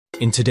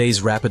In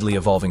today's rapidly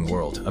evolving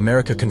world,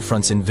 America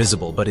confronts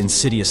invisible but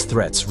insidious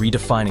threats,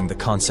 redefining the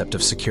concept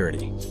of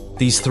security.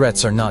 These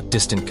threats are not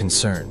distant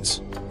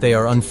concerns. They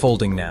are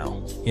unfolding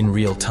now, in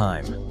real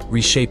time,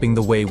 reshaping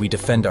the way we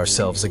defend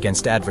ourselves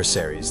against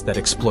adversaries that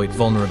exploit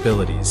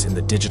vulnerabilities in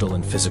the digital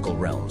and physical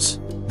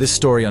realms. This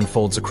story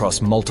unfolds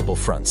across multiple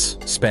fronts,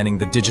 spanning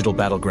the digital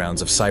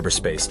battlegrounds of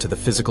cyberspace to the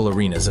physical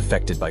arenas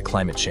affected by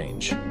climate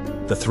change.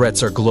 The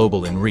threats are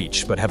global in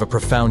reach but have a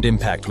profound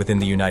impact within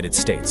the United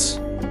States,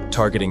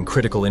 targeting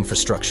critical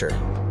infrastructure,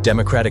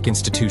 democratic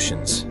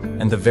institutions,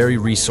 and the very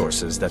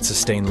resources that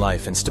sustain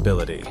life and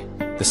stability.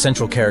 The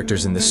central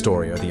characters in this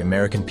story are the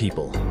American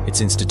people,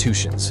 its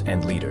institutions,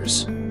 and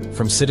leaders.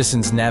 From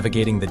citizens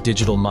navigating the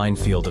digital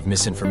minefield of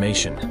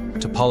misinformation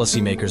to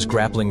policymakers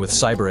grappling with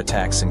cyber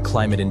attacks and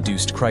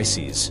climate-induced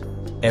crises,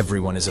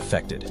 everyone is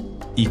affected.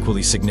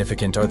 Equally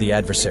significant are the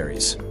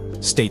adversaries,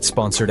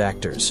 state-sponsored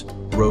actors,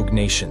 rogue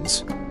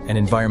nations, and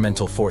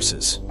environmental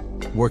forces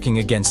working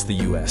against the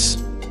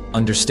U.S.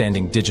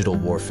 Understanding digital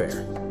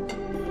warfare.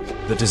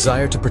 The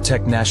desire to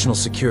protect national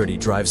security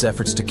drives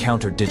efforts to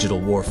counter digital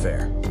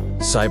warfare.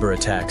 Cyber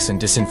attacks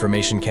and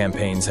disinformation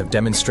campaigns have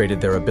demonstrated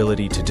their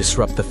ability to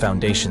disrupt the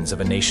foundations of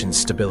a nation's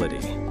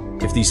stability.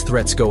 If these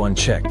threats go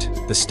unchecked,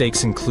 the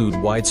stakes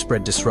include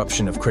widespread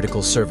disruption of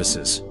critical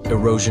services,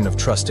 erosion of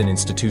trust in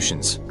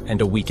institutions,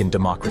 and a weakened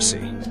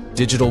democracy.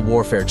 Digital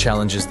warfare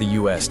challenges the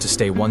U.S. to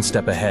stay one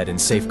step ahead in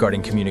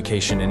safeguarding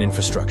communication and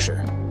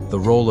infrastructure. The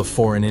role of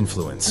foreign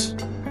influence.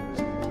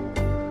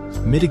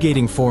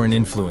 Mitigating foreign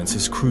influence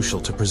is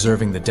crucial to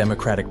preserving the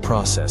democratic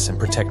process and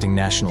protecting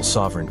national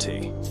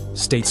sovereignty.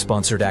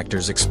 State-sponsored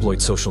actors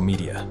exploit social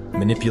media,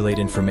 manipulate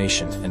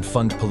information, and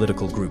fund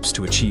political groups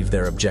to achieve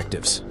their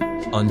objectives.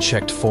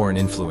 Unchecked foreign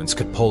influence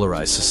could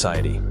polarize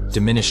society,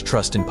 diminish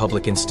trust in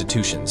public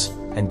institutions,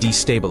 and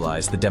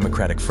destabilize the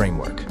democratic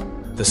framework.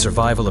 The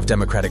survival of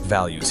democratic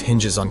values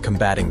hinges on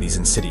combating these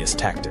insidious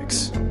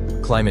tactics.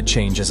 Climate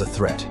change as a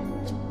threat.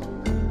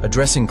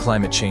 Addressing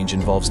climate change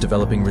involves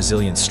developing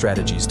resilient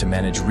strategies to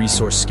manage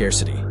resource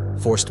scarcity,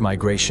 forced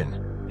migration,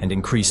 and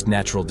increased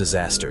natural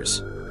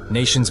disasters.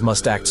 Nations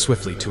must act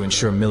swiftly to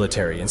ensure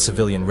military and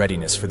civilian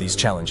readiness for these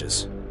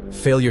challenges.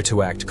 Failure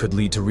to act could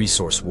lead to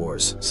resource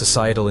wars,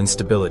 societal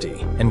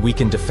instability, and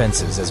weakened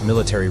defenses as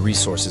military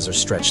resources are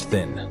stretched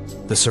thin.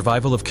 The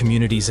survival of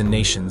communities and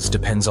nations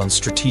depends on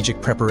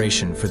strategic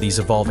preparation for these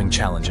evolving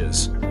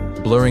challenges.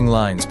 Blurring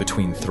lines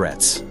between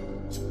threats.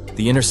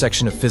 The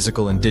intersection of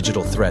physical and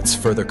digital threats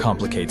further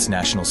complicates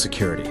national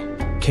security.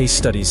 Case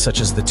studies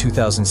such as the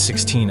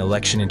 2016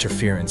 election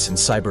interference and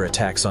cyber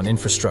attacks on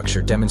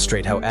infrastructure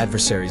demonstrate how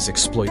adversaries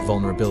exploit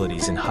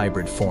vulnerabilities in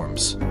hybrid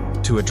forms.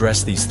 To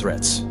address these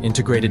threats,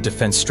 integrated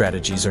defense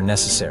strategies are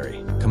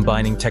necessary,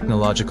 combining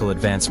technological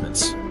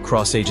advancements,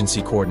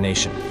 cross-agency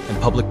coordination,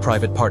 and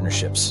public-private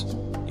partnerships.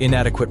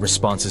 Inadequate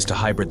responses to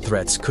hybrid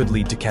threats could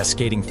lead to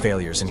cascading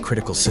failures in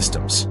critical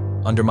systems,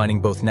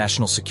 undermining both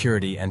national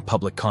security and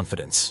public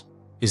confidence.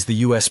 Is the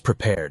U.S.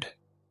 prepared?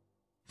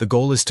 The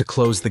goal is to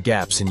close the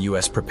gaps in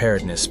U.S.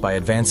 preparedness by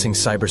advancing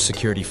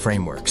cybersecurity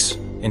frameworks,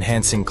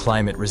 enhancing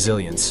climate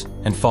resilience,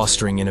 and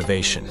fostering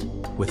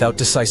innovation. Without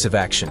decisive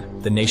action,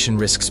 the nation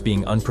risks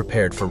being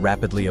unprepared for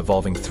rapidly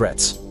evolving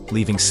threats,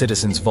 leaving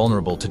citizens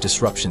vulnerable to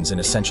disruptions in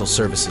essential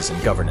services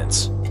and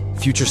governance.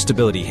 Future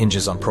stability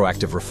hinges on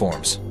proactive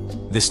reforms.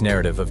 This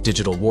narrative of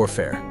digital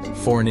warfare,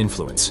 foreign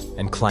influence,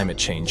 and climate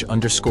change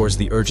underscores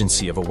the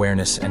urgency of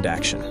awareness and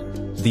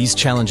action. These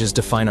challenges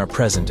define our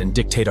present and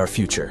dictate our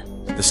future.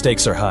 The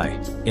stakes are high.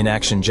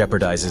 Inaction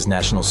jeopardizes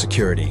national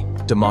security,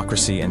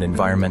 democracy, and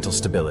environmental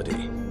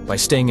stability. By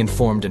staying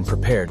informed and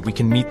prepared, we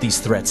can meet these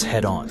threats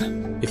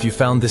head-on. If you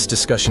found this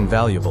discussion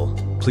valuable,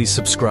 please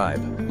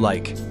subscribe,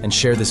 like, and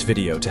share this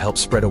video to help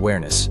spread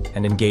awareness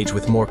and engage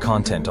with more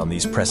content on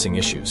these pressing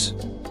issues.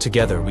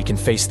 Together, we can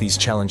face these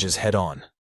challenges head-on.